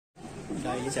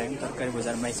अहिले चाहिँ हामी तरकारी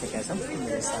बजारमा आइसकेका छौँ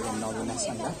मेरो साथी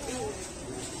नवीनासँग।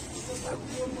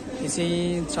 यो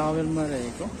चाहिँ चावलमा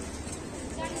रहेको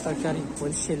तरकारी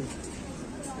होलसेल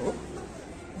हो।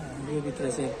 यो भित्र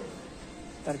चाहिँ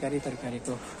तरकारीको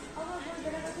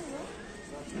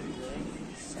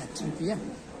 60 रुपियाँ।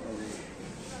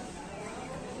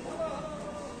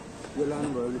 यो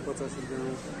लानुभयो भने 50 रुपियाँ।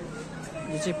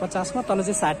 यो चाहिँ 50 मा तल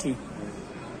चाहिँ 60।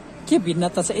 के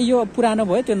भिन्नता छ? यो पुरानो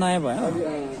भयो त्यो नयाँ भयो।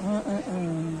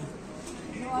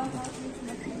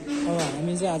 अब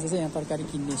हामी चाहिँ आज चाहिँ यहाँ तरकारी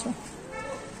किन्नेछौँ।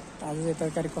 आज चाहिँ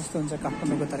तरकारी कस्तो हुन्छ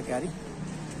काठमाडौँको तरकारी,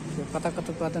 यो कता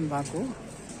उत्पादन भएको।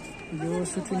 यो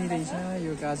सुथुनी रहेछ,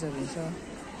 यो गाजर रहेछ,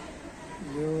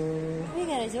 यो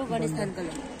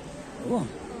हो।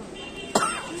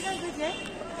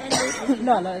 ल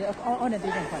आउने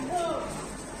दुईजना खाने।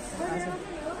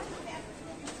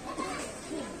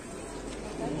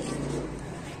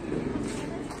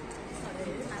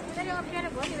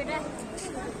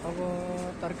 अब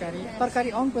तरकारी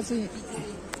अङ्क चाहिँ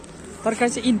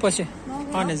तरकारी चाहिँ इन पछि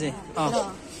आउने चाहिँ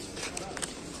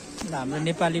हाम्रो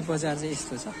नेपाली बजार चाहिँ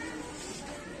यस्तो छ।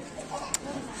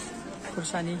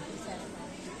 खुर्सानी,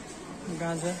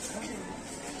 गाजर,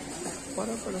 पर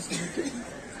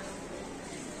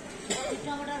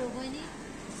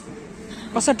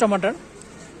कसरी टमाटर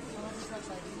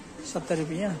 70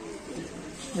 रुपियाँ।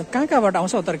 यो कहाँबाट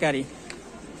आउँछ हौ तरकारी?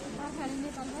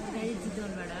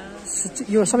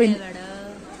 यो सबै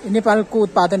नेपालको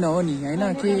उत्पादन हो नि होइन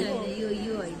कि?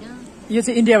 यो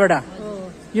चाहिँ इन्डियाबाट,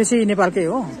 यो चाहिँ नेपालकै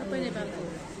हो।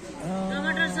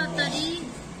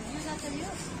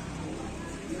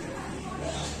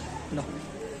 ल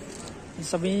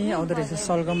सबै आउँदो रहेछ।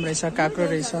 सलगम रहेछ, काँक्रो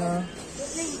रहेछ।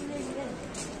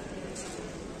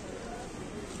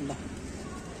 ल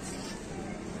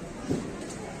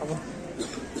अब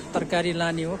तरकारी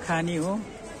लाने हो, खाने हो,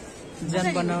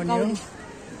 ज्यान बनाउने हो।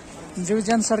 जिउ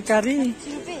ज्यान सरकारी,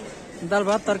 दाल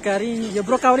भात तरकारी। यो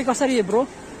ब्रोकाउली कसरी हो ब्रो?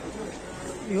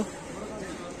 यो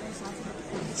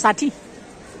 60।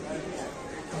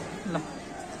 ल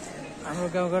हाम्रो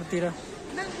गाउँघरतिर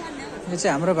यो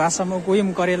चाहिँ हाम्रो भाषामा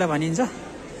गोयम करेला भनिन्छ।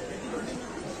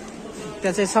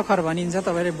 त्यहाँ चाहिँ सखर भनिन्छ,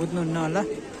 तपाईँले बुझ्नुहुन्न होला।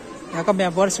 यहाँको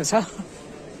बिहा वर्ष छ।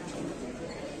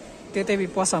 त्यतै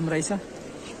पसम रहेछ।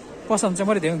 पसम चाहिँ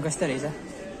मैले धेरै कस्तो रहेछ।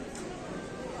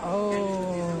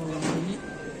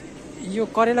 यो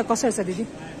करेला कसरी छ दिदी?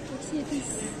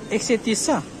 130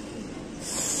 छ।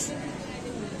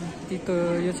 तितो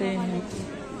यो चाहिँ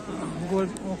गोल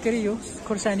के अरे यो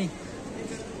खुर्सानी।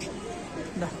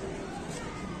 ल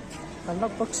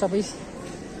लगभग सबै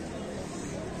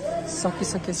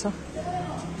सकिसकेछ।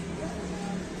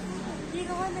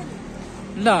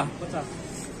 ल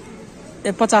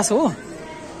 50 हो।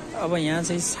 अब यहाँ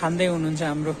चाहिँ छान्दै हुनुहुन्छ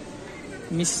हाम्रो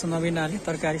मिस नवीनाले।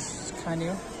 तरकारी खाने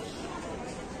हो।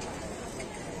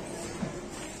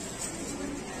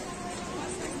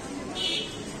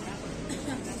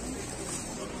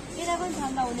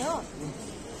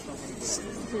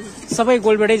 सबै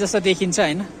गोलबेडै जस्तो देखिन्छ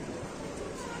होइन?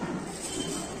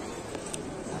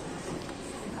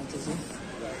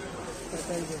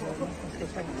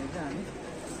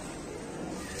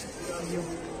 यो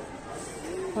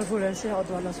फलफुलहरू चाहिँ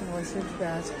अदुवा लसुन होलसेल,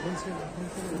 प्याज होलसेल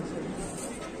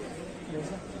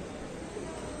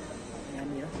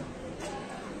यहाँनिर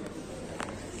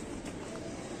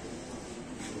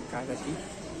कागती।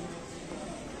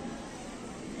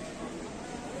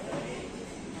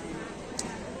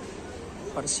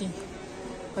 फर्सी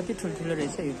कति ठुल्ठुलो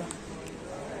रहेछ यो त।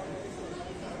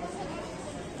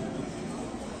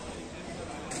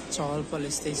 चावल पल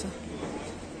यस्तै छ।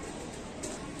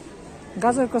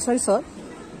 गाजर कसरी छ?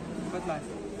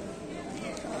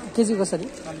 केजी कसरी?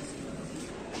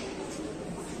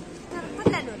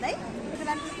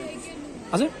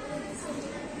 हजुर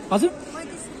हजुर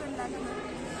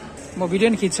म भिडियो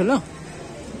नि खिच्छु ल।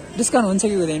 डिस्काउन्ट हुन्छ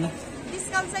कि हुँदैन?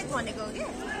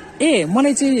 ए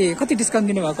मलाई चाहिँ कति डिस्काउन्ट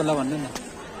दिनुभएको ल भन्नु न।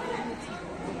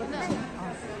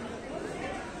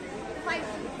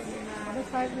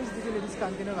 5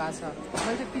 डिस्काउन्ट दिनुभएको छ।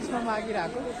 मैले चाहिँ 30 मा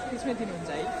मागिरहेको, 30 मै दिनुहुन्छ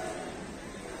है?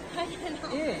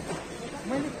 ए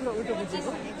मैले पुरा उल्टो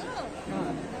बुझेको।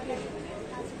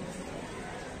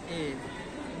 ए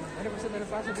भनेपछि मेरो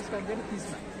 5 डिस्काउन्ट दिएर 30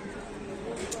 मा।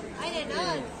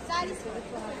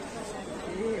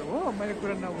 ए हो, मैले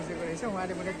कुरा नबुझेको रहेछ।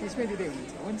 उहाँले मलाई 30 मै दिँदै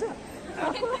हुन्छ।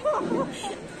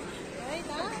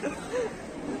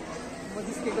 म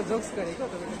जिस्केको जोक्स गरेको,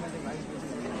 तपाईँले मैले भाइ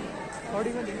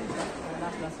कडीमा दिनु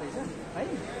लास्ट रहेछ है।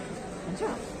 हुन्छ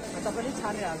तपाईँले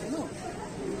छानेर हालिदिनु।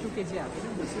 2 केजी हालिदिनु।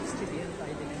 60 दिएर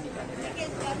अहिले निकालेर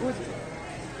बुझ्यो।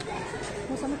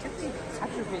 मसँग ठ्याक्कै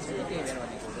 60 रुपियाँ छ कि त्यही भएर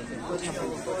भनेको।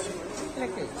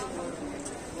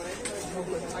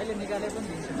 अहिले निकाले पनि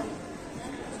दिन्छु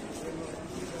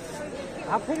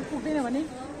हाफ फेरि पुग्दैन भने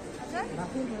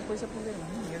पैसा पुग्दैन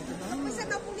भने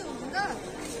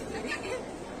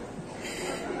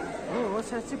हो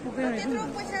साँच्चै पुग्दैन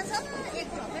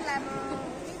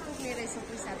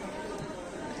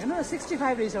हेर्नु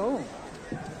 65 रहेछ हो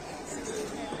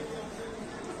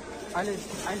अहिले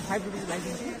 5 रुपिस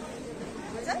लगाइदिन्छु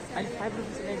अहिले 5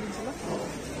 रुपिस लगाइदिन्छु ल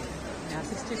यहाँ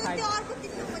 65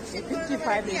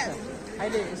 55 रहेछ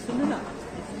अहिले सुन्नु न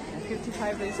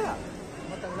 55 रहेछ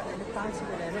म तपाईँलाई अहिले 5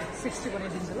 रुपियाँ ल्याएर 60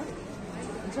 बनाइदिन्छु ल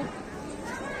हुन्छ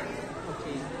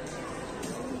ओके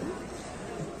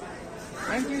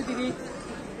थ्याङ्क यू दिदी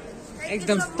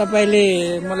एकदम तपाईँले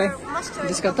मलाई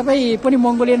डिस्काउन्ट तपाईँ पनि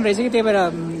मङ्गोलियन रहेछ कि त्यही भएर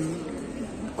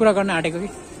कुरा गर्न आँटेको कि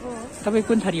तपाईँ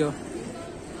कुन थरी हो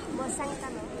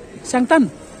साङतान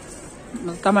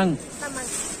तामाङ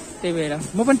त्यही भएर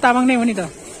म पनि तामाङ नै हो नि त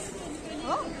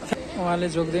उहाँले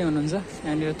जोग्दै हुनुहुन्छ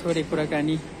यहाँनिर थोरै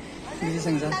कुराकानी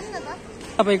दिदीसँग छ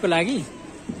तपाईँको लागि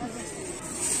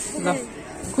ल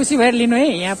खुसी भएर लिनु है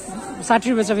यहाँ 60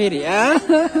 रुपियाँ छ फेरि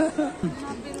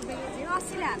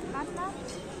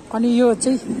अनि यो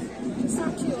चाहिँ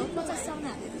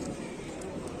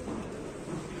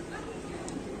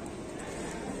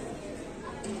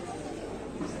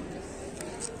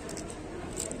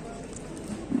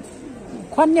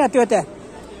खन्या त्यो त्यहाँ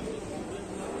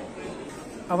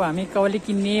अब हामी कवली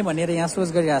किन्ने भनेर यहाँ सोच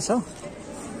गरिरहेको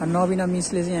छौँ नवीना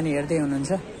मिसले चाहिँ यहाँ हेर्दै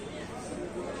हुनुहुन्छ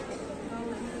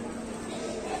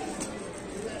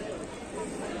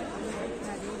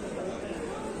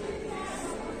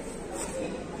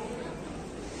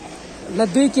ल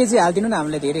 2 केजी हालिदिनु न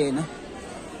हामीलाई धेरै होइन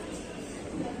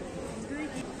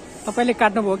तपाईँले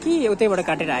काट्नुभयो कि उतैबाट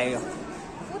काटेर आयो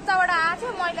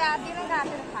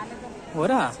हो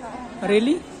र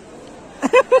रेली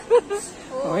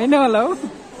होइन होला हौ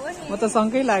म त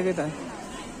सँगै लाग्यो त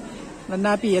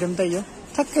नापी हेरौँ त यो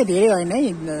ठ्याक्कै धेरै होइन है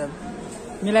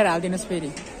मिलाएर हालिदिनुहोस् फेरि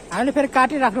हामीले फेरि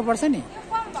काटेर राख्नुपर्छ नि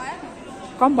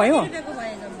कम भयो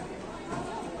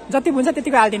जति हुन्छ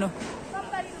त्यतिको हालिदिनु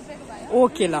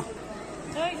ओके ल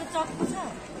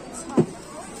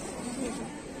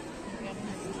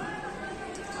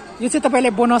यो चाहिँ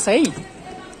तपाईँलाई बोनस है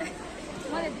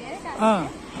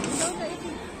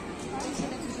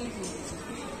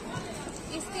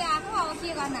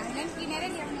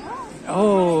हो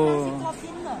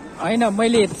होइन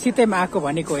मैले सितैमा आएको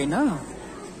भनेको होइन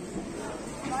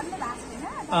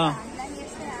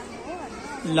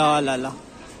ल ल ल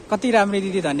कति राम्रो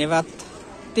दिदी धन्यवाद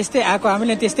त्यस्तै आएको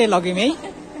हामीले त्यस्तै लग्यौँ है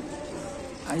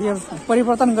यो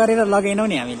परिवर्तन गरेर लगेनौँ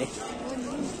नि हामीले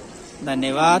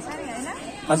धन्यवाद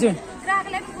हजुर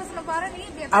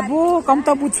अब कम त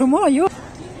बुझ्छु म यो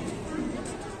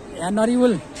यहाँ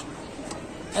नरिवल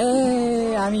ए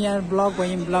हामी यहाँ ब्लग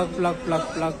भयौँ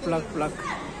ब्लग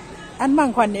आनमाङ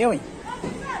खाने हो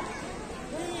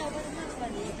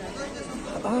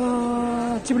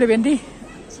चिप्ले भेन्डी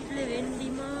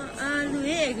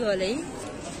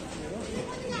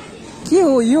के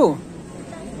हो यो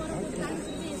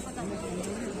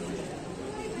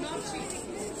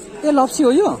ए लप्सी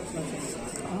हो यो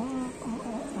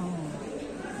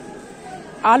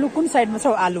आलु कुन साइडमा छ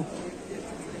आलु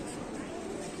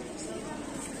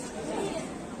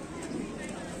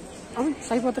अब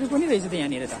सयपत्री पनि रहेछ त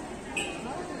यहाँनिर त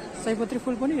सयपत्री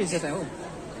फुल पनि रहेछ त हो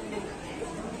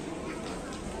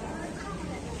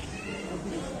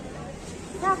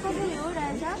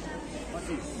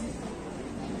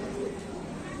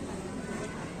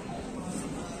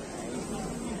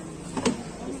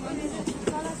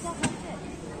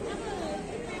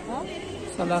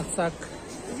सलाद साग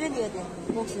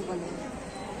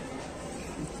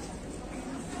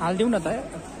हालिदिउँ न त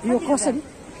यो कसरी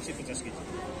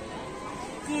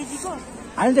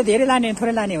अहिले त धेरै लाने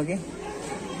थोरै लाने हो कि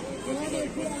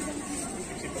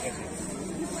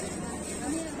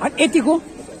यतिको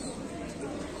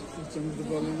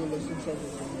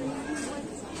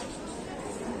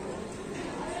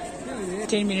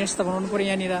 10 मिनट्स त बनाउनु पर्यो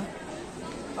यहाँनिर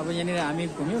अब यहाँनिर हामी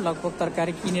घुम्यौँ लगभग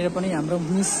तरकारी किनेर पनि हाम्रो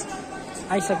मिस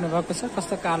आइसक्नु भएको छ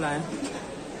कस्तो कालो आयो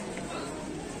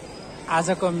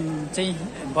आजको चाहिँ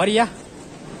भरिया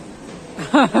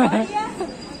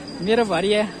मेरो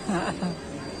भरिया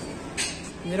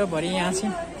यहाँ छ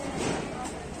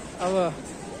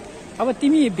अब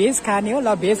तिमी भेज खाने हो ल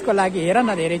भेजको लागि हेर न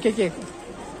धेरै के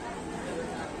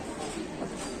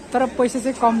तर पैसा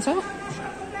चाहिँ कम छ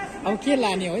अब के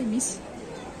लाने हो है मिस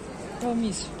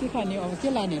मिस के खाने अब के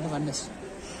लाने हो भन्नुहोस्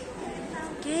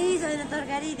केही छैन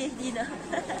तरकारी देख्दिन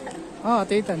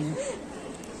त्यही त नि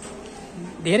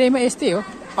धेरैमा यस्तै हो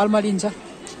अल्मलिन्छ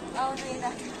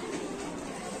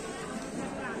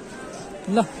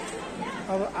ल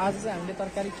अब आज चाहिँ हामीले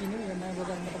तरकारी किन्यौँ यो नयाँ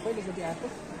बजारमा त पहिलोचोटि आएको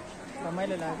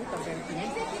रमाइलो लाग्यो तरकारी किन्यौँ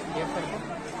धेरथरको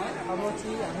अब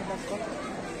चाहिँ हामी लगभग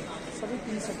सबै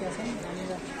किनिसकेका छौँ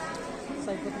यहाँनिर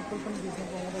सयपत्री फुल पनि बेच्न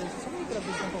पाउँदो रहेछ सबै कुरा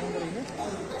बेच्न पाउँदो रहेछ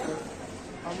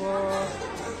अब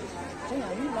चाहिँ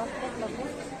हामी लगभग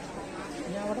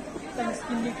यहाँबाट खुट्टा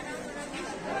निस्किने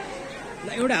ल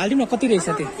एउटा हालिदिउँ न कति रहेछ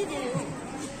त्यो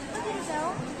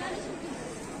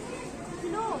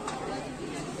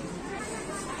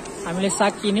हामीले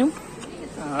साग किन्यौँ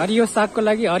हरियो सागको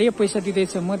लागि हरियो पैसा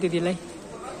दिँदैछु म दिदीलाई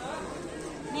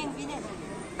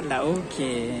ल ओके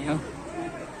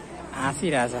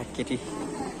हाँसिरहेछ केटी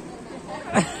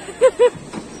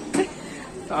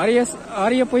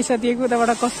हरियो पैसा दिएको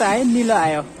उताबाट कस्तो आयो निलो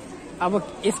आयो अब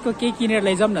यसको केही किनेर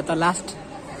लैजाउँ न त लास्ट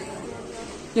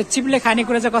यो चिप्ले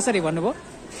खानेकुरा चाहिँ कसरी भन्नुभयो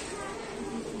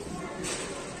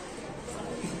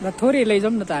ल थोरै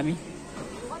लैजाउँ न त हामी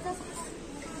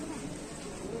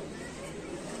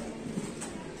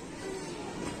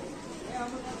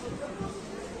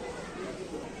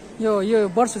यो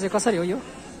वर्ष चाहिँ कसरी हो यो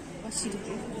 80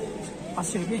 रुपियाँ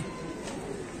 80 रुपियाँ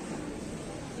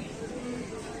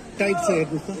टाइट छ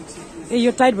हेर्नुहोस् त ए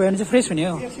यो टाइट भयो भने चाहिँ फ्रेस हुने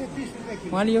हो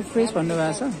उहाँले यो फ्रेस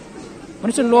भन्नुभएको छ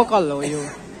भनेपछि लोकल हो यो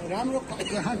राम्रो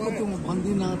यहाँको त म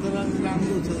भन्दिनँ तर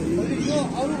राम्रो छ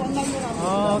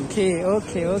okay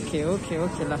okay okay okay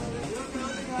okay ल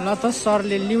ल त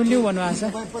सरले लिउ भन्नुभएको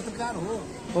छ पत्रकार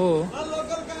हो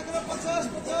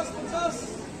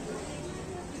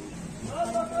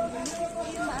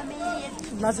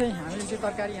ल चाहिँ हामीले चाहिँ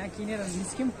तरकारी यहाँ किनेर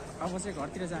निस्क्यौँ अब चाहिँ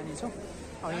घरतिर जानेछौँ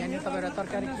अब यहाँनिर तपाईँहरू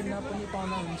तरकारी किन्न पनि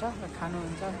पाउनुहुन्छ र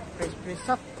खानुहुन्छ फ्रेस फ्रेस छ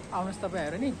आउनुहोस्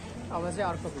तपाईँहरू नि अब चाहिँ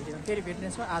अर्को भिडियोमा फेरि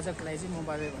भेट्नेछौँ आजको लागि चाहिँ म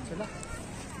बाई बाई भन्छु ल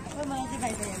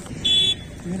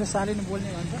मेरो सालिनी बोल्ने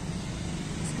भन्छ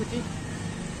स्कुटी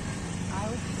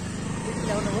आयो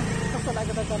ल्याउनु भयो कस्तो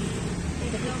लाग्यो तरकारी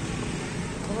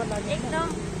खबर लाग्यो एकदम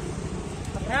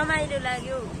रमाइलो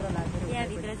लाग्यो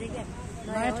त्यहाँभित्र चाहिँ क्या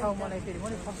नयाँ ठाउँ मलाई फेरि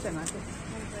मैले फर्स्ट टाइम आएको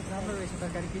राम्रो रहेछ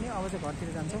तरकारी किन्यो अब चाहिँ घरतिर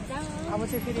जान्छौँ अब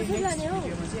चाहिँ फेरि नेक्स्ट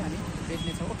भिडियोमा चाहिँ हामी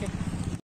भेट्नेछौँ ओके